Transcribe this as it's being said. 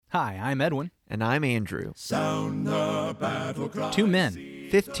Hi, I'm Edwin. And I'm Andrew. Sound the battle cry. 2 men,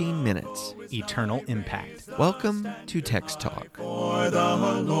 15 minutes. eternal impact. Welcome to Text Talk. For the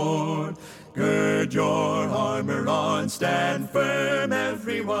Lord, gird your armor on, stand firm,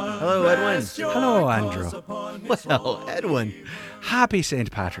 everyone. Hello, Edwin. Rest your Hello, cause Andrew. upon his Well, Edwin, Happy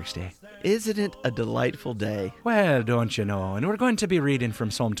St. Patrick's Day. isn't it a delightful day? Well, don't you know? And we're going to be reading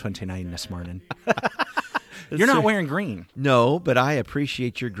from Psalm 29 this morning. You're not wearing green. No, but I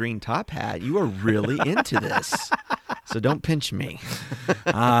appreciate your green top hat. You are really into this. So don't pinch me.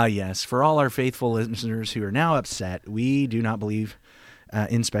 Yes. For all our faithful listeners who are now upset, we do not believe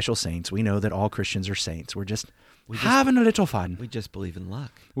in special saints. We know that all Christians are saints. We're just having a little fun. We just believe in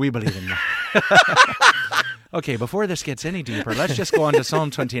luck. We believe in that. Okay, before this gets any deeper, let's just go on to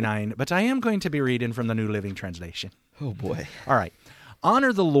Psalm 29. But I am going to be reading from the New Living Translation. Oh, boy. All right.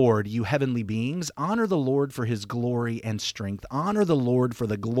 Honor the Lord, you heavenly beings. Honor the Lord for his glory and strength. Honor the Lord for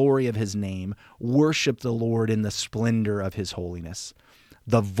the glory of his name. Worship the Lord in the splendor of his holiness.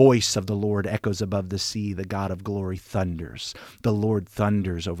 The voice of the Lord echoes above the sea. The God of glory thunders. The Lord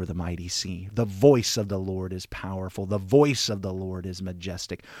thunders over the mighty sea. The voice of the Lord is powerful. The voice of the Lord is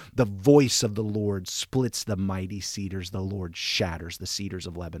majestic. The voice of the Lord splits the mighty cedars. The Lord shatters the cedars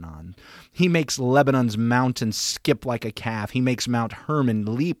of Lebanon. He makes Lebanon's mountains skip like a calf. He makes Mount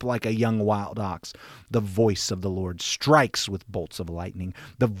Hermon leap like a young wild ox. The voice of the Lord strikes with bolts of lightning.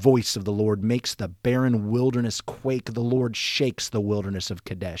 The voice of the Lord makes the barren wilderness quake. The Lord shakes the wilderness of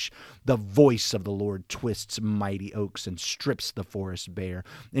Kadesh. The voice of the Lord twists mighty oaks and strips the forest bare.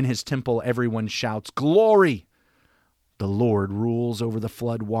 In his temple everyone shouts, "Glory!" The Lord rules over the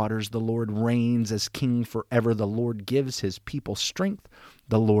flood waters. The Lord reigns as king forever. The Lord gives his people strength.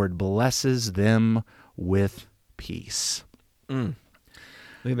 The Lord blesses them with peace. We've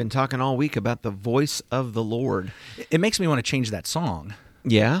been talking all week about the voice of the Lord. It makes me want to change that song.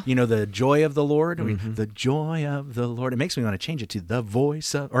 Yeah? You know, the joy of the Lord? The joy of the Lord. It makes me want to change it to the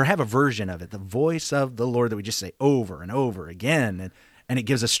voice of, or have a version of it, the voice of the Lord that we just say over and over again. And it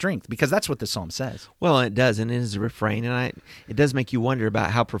gives us strength because that's what the psalm says. Well, it does, and it is a refrain, and it does make you wonder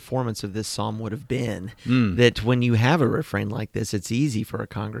about how performance of this psalm would have been. That when you have a refrain like this, it's easy for a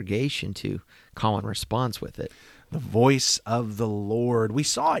congregation to call and response with it. The voice of the Lord. We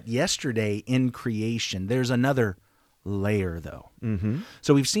saw it yesterday in creation. There's another layer, though.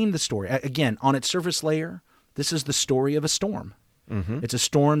 So we've seen the story. Again, on its surface layer, this is the story of a storm. It's a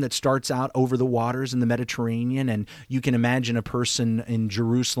storm that starts out over the waters in the Mediterranean, and you can imagine a person in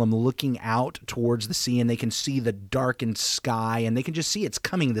Jerusalem looking out towards the sea, and they can see the darkened sky, and they can just see it's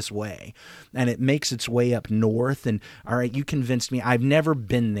coming this way, and it makes its way up north. And all right, you convinced me. I've never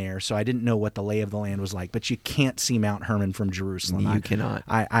been there, so I didn't know what the lay of the land was like, but you can't see Mount Hermon from Jerusalem. You cannot.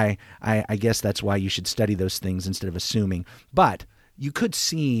 I guess that's why you should study those things instead of assuming. But you could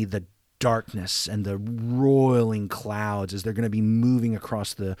see the darkness and the roiling clouds as they're going to be moving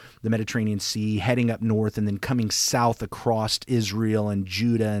across the Mediterranean Sea, heading up north and then coming south across Israel and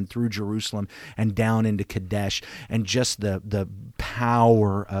Judah and through Jerusalem and down into Kadesh, and just the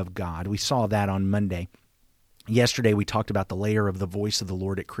power of God. We saw that on Monday. Yesterday we talked about the layer of the voice of the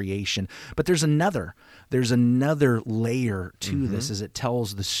Lord at creation, but there's another layer to this as it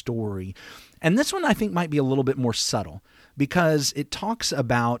tells the story. And this one I think might be a little bit more subtle because it talks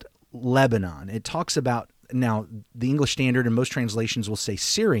about Lebanon. It talks about, now the English Standard and most translations will say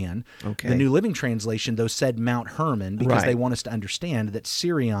Syrian. Okay. The New Living Translation, though, said Mount Hermon because they want us to understand that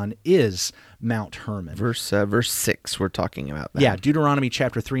Syrian is Mount Hermon. Verse 6, we're talking about that. Yeah, Deuteronomy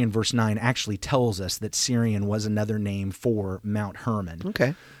chapter 3 and verse 9 actually tells us that Syrian was another name for Mount Hermon.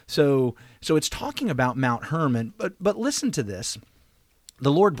 Okay. So it's talking about Mount Hermon, but listen to this.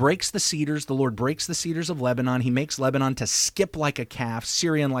 The Lord breaks the cedars. The Lord breaks the cedars of Lebanon. He makes Lebanon to skip like a calf,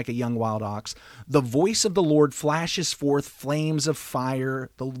 Syrian like a young wild ox. The voice of the Lord flashes forth flames of fire.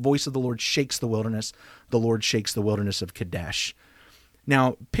 The voice of the Lord shakes the wilderness. The Lord shakes the wilderness of Kadesh.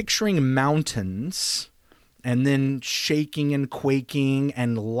 Now, picturing mountains and then shaking and quaking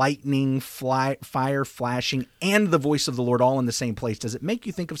and lightning, fire flashing, and the voice of the Lord all in the same place. Does it make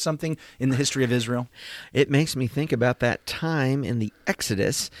you think of something in the history of Israel? It makes me think about that time in the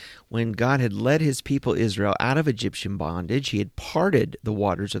Exodus when God had led his people Israel out of Egyptian bondage. He had parted the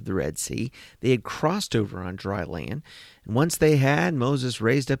waters of the Red Sea. They had crossed over on dry land. And once they had, Moses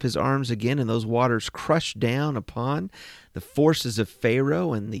raised up his arms again, and those waters crushed down upon the forces of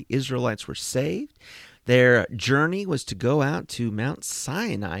Pharaoh, and the Israelites were saved. Their journey was to go out to Mount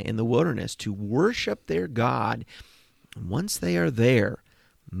Sinai in the wilderness to worship their God. And once they are there,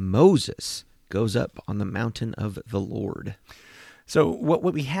 Moses goes up on the mountain of the Lord. So what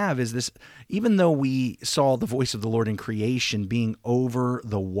we have is this, Even though we saw the voice of the Lord in creation being over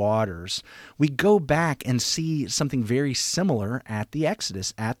the waters, we go back and see something very similar at the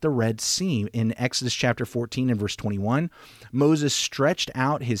Exodus, at the Red Sea. In Exodus chapter 14 and verse 21, Moses stretched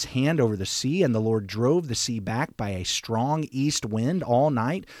out his hand over the sea, and the Lord drove the sea back by a strong east wind all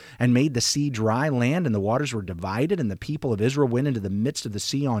night and made the sea dry land, and the waters were divided, and the people of Israel went into the midst of the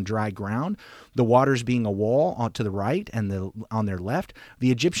sea on dry ground, the waters being a wall to the right and on their left.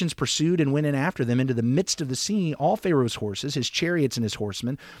 The Egyptians pursued and went in after them into the midst of the sea, all Pharaoh's horses, his chariots, and his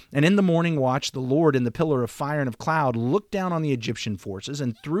horsemen. And in the morning watch, the Lord in the pillar of fire and of cloud looked down on the Egyptian forces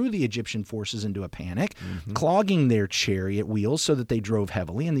and threw the Egyptian forces into a panic, clogging their chariot wheels so that they drove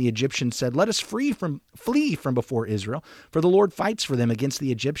heavily. And the Egyptians said, "Let us flee from before Israel, for the Lord fights for them against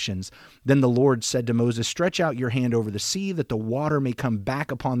the Egyptians." Then the Lord said to Moses, "Stretch out your hand over the sea, that the water may come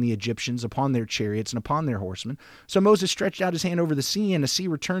back upon the Egyptians, upon their chariots, and upon their horsemen." So Moses stretched out his hand over the sea, and the sea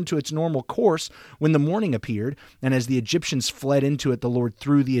returned to its normal course when the morning appeared. And as the Egyptians fled into it, the Lord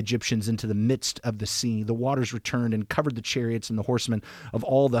threw the Egyptians into the midst of the sea. The waters returned and covered the chariots and the horsemen of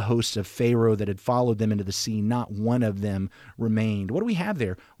all the hosts of Pharaoh that had followed them into the sea. Not one of them remained. What do we have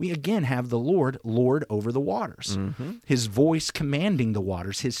there? We again have the Lord over the waters. His voice commanding the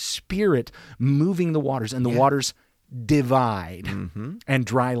waters, his spirit moving the waters, and the waters divide and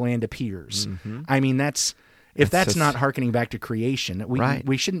dry land appears. I mean, that's not hearkening back to creation.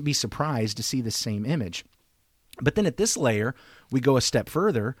 We shouldn't be surprised to see the same image. But then at this layer, we go a step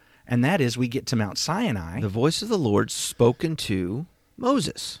further, and that is we get to Mount Sinai. The voice of the Lord spoken to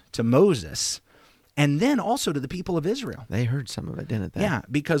Moses. And then also to the people of Israel. They heard some of it, didn't they? Yeah,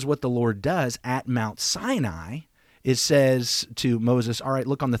 because what the Lord does at Mount Sinai is says to Moses, "All right,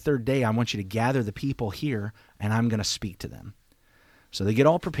 look, on the third day, I want you to gather the people here, and I'm going to speak to them." So they get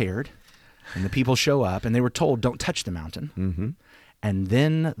all prepared, and the people show up, and they were told, "Don't touch the mountain." And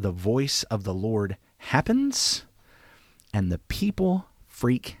then the voice of the Lord happens, and the people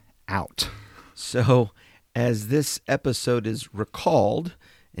freak out. So as this episode is recalled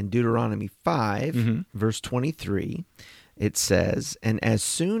in Deuteronomy 5, verse 23, it says, "And as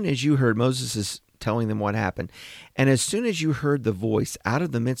soon as you heard," Moses is telling them what happened, "and as soon as you heard the voice out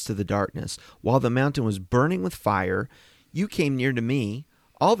of the midst of the darkness, while the mountain was burning with fire, you came near to me,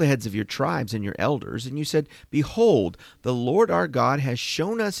 all the heads of your tribes and your elders, and you said, 'Behold, the Lord our God has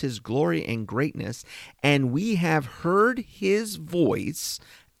shown us his glory and greatness, and we have heard his voice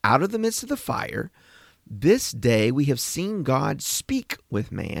out of the midst of the fire. This day we have seen God speak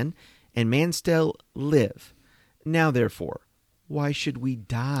with man, and man still live. Now therefore, why should we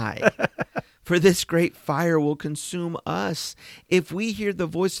die? For this great fire will consume us. If we hear the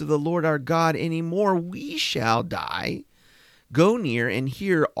voice of the Lord our God any more, we shall die. Go near and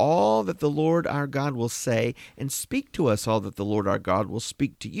hear all that the Lord our God will say, and speak to us all that the Lord our God will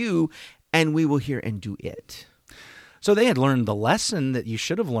speak to you, and we will hear and do it.'" So they had learned the lesson that you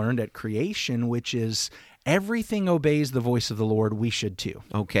should have learned at creation, which is everything obeys the voice of the Lord, we should too.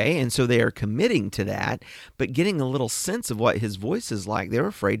 Okay, and so they are committing to that, but getting a little sense of what his voice is like, they're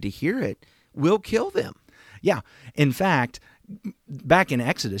afraid to hear it will kill them. Yeah. In fact, back in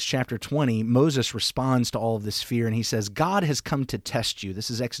Exodus chapter 20, Moses responds to all of this fear, and he says, "God has come to test you."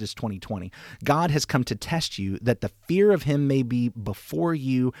 This is Exodus 20:20. "God has come to test you, that the fear of him may be before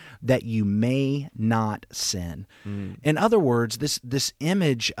you, that you may not sin." In other words, this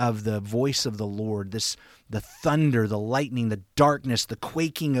image of the voice of the Lord, the thunder, the lightning, the darkness, the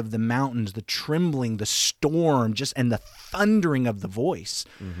quaking of the mountains, the trembling, the storm, and the thundering of the voice,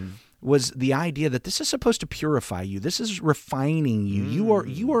 was the idea that this is supposed to purify you. This is refining you.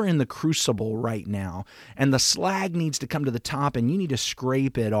 You are in the crucible right now, and the slag needs to come to the top, and you need to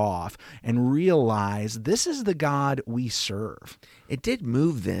scrape it off and realize this is the God we serve. It did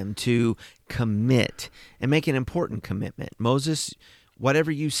move them to commit and make an important commitment. Moses, whatever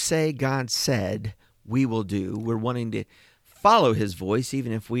you say God said, we will do. We're wanting to follow his voice,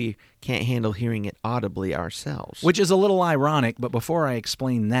 even if we can't handle hearing it audibly ourselves. Which is a little ironic, but before I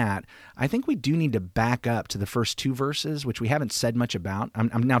explain that, I think we do need to back up to the first two verses, which we haven't said much about.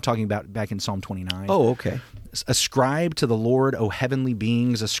 I'm now talking about back in Psalm 29. Oh, okay. "Ascribe to the Lord, O heavenly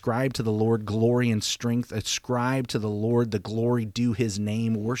beings, ascribe to the Lord glory and strength, ascribe to the Lord the glory due his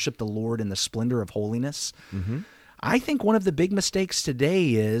name, worship the Lord in the splendor of holiness." I think one of the big mistakes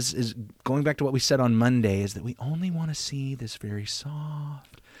today is going back to what we said on Monday, is that we only want to see this very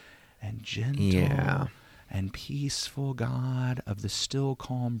soft and gentle and peaceful God of the still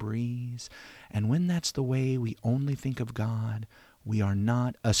calm breeze. And when that's the way we only think of God, we are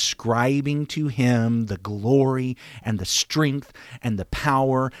not ascribing to him the glory and the strength and the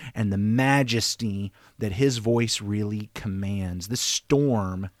power and the majesty that his voice really commands. This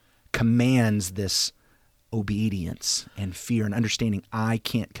storm commands this obedience and fear and understanding I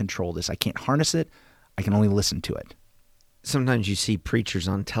can't control this. I can't harness it. I can only listen to it. Sometimes you see preachers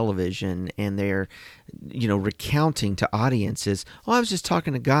on television and they're, recounting to audiences, I was just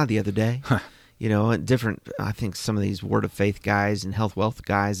talking to God the other day. I think some of these Word of Faith guys and Health Wealth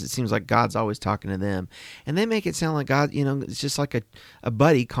guys, it seems like God's always talking to them. And they make it sound like God, it's just like a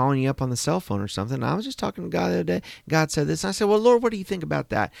buddy calling you up on the cell phone or something. I was just talking to God the other day. God said this. And I said, well, Lord, what do you think about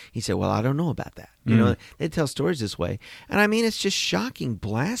that? He said, well, I don't know about that. They tell stories this way. And I mean, it's just shocking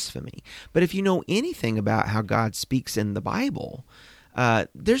blasphemy. But if you know anything about how God speaks in the Bible,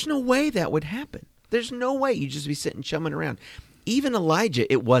 there's no way that would happen. There's no way you'd just be sitting chumming around. Even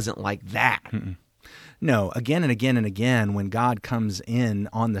Elijah, it wasn't like that. Mm-mm. No, again and again and again, when God comes in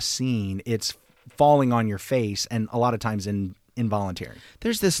on the scene, it's falling on your face and a lot of times involuntary.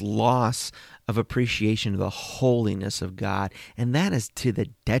 There's this loss of appreciation of the holiness of God, and that is to the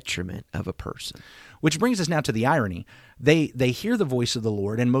detriment of a person. Which brings us now to the irony. They hear the voice of the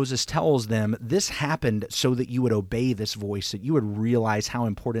Lord, and Moses tells them, this happened so that you would obey this voice, that you would realize how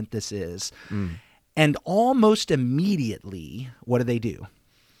important this is. And almost immediately, what do?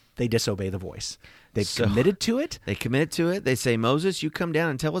 They disobey the voice. They've committed to it. They committed to it. They say, Moses, you come down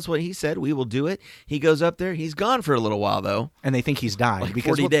and tell us what he said. We will do it. He goes up there. He's gone for a little while, though. And they think he's died. Like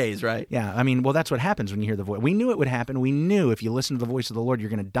 40 days, right? Yeah. I mean, that's what happens when you hear the voice. We knew it would happen. We knew if you listen to the voice of the Lord, you're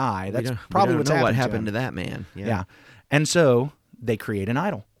going to die. That's probably what's happened. What happened to that man. Yeah. And so they create an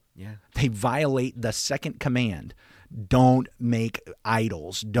idol. Yeah. They violate the second command. Don't make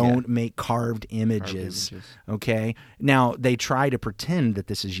idols. Don't make carved images. Okay? Now, they try to pretend that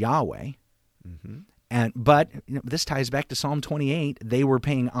this is Yahweh. But this ties back to Psalm 28. They were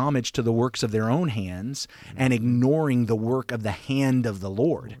paying homage to the works of their own hands and ignoring the work of the hand of the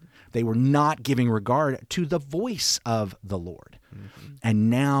Lord. They were not giving regard to the voice of the Lord. And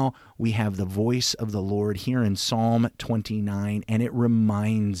now we have the voice of the Lord here in Psalm 29, and it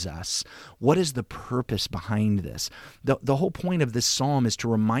reminds us, what is the purpose behind this? The whole point of this psalm is to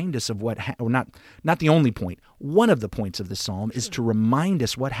remind us of not the only point. One of the points of the psalm is to remind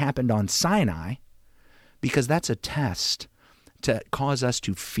us what happened on Sinai, because that's a test to cause us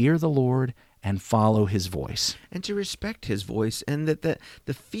to fear the Lord and follow his voice. And to respect his voice, and that the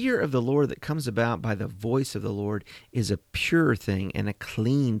fear of the Lord that comes about by the voice of the Lord is a pure thing and a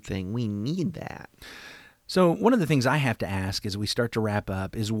clean thing. We need that. So one of the things I have to ask as we start to wrap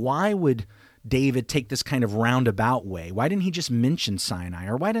up is, why would David take this kind of roundabout way? Why didn't he just mention Sinai?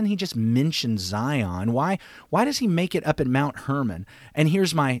 Or why didn't he just mention Zion? Why does he make it up at Mount Hermon? And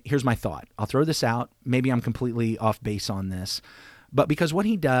here's my thought. I'll throw this out. Maybe I'm completely off base on this. But because what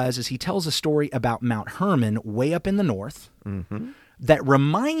he does is he tells a story about Mount Hermon way up in the north that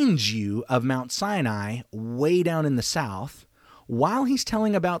reminds you of Mount Sinai way down in the south, while he's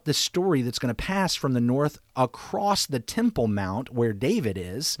telling about this story that's going to pass from the north across the Temple Mount where David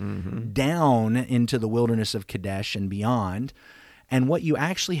is, down into the wilderness of Kadesh and beyond. And what you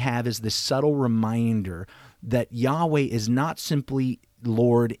actually have is this subtle reminder that Yahweh is not simply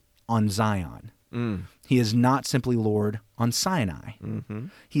Lord on Zion. He is not simply Lord on Sinai.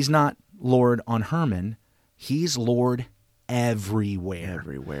 He's not Lord on Hermon. He's Lord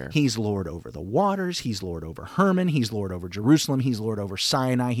everywhere. He's Lord over the waters. He's Lord over Hermon. He's Lord over Jerusalem. He's Lord over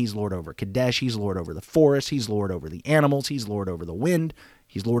Sinai. He's Lord over Kadesh. He's Lord over the forest. He's Lord over the animals. He's Lord over the wind.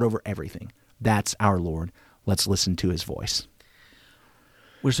 He's Lord over everything. That's our Lord. Let's listen to his voice.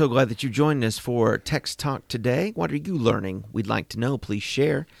 We're so glad that you joined us for Text Talk today. What are you learning? We'd like to know. Please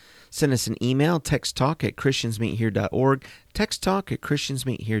share. Send us an email, texttalk@christiansmeethere.org,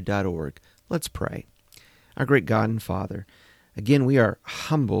 texttalk@christiansmeethere.org. Let's pray. Our great God and Father, again, we are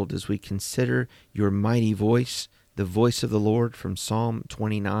humbled as we consider your mighty voice, the voice of the Lord from Psalm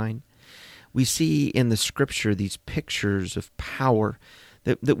 29. We see in the Scripture these pictures of power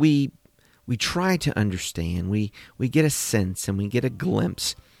that we try to understand. We get a sense and we get a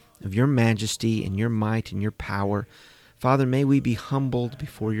glimpse of your majesty and your might and your power. Father, may we be humbled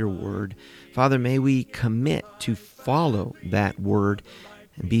before your word. Father, may we commit to follow that word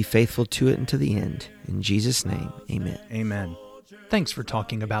and be faithful to it unto the end. In Jesus' name, amen. Amen. Thanks for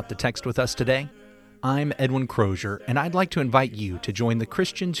talking about the text with us today. I'm Edwin Crozier, and I'd like to invite you to join the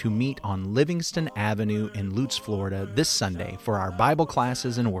Christians who meet on Livingston Avenue in Lutz, Florida this Sunday for our Bible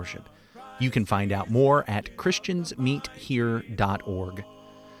classes and worship. You can find out more at christiansmeethere.org.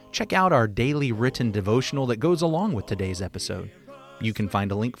 Check out our daily written devotional that goes along with today's episode. You can find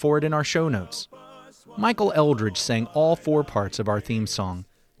a link for it in our show notes. Michael Eldridge sang all 4 parts of our theme song.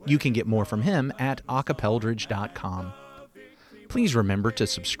 You can get more from him at acapeldridge.com. Please remember to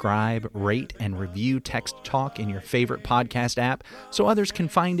subscribe, rate, and review Text Talk in your favorite podcast app so others can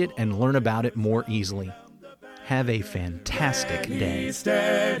find it and learn about it more easily. Have a fantastic day.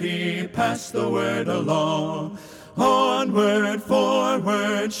 Steady, pass the word along. Onward,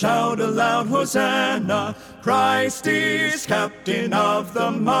 forward, shout aloud, Hosanna. Christ is captain of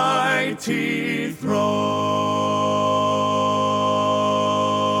the mighty throne.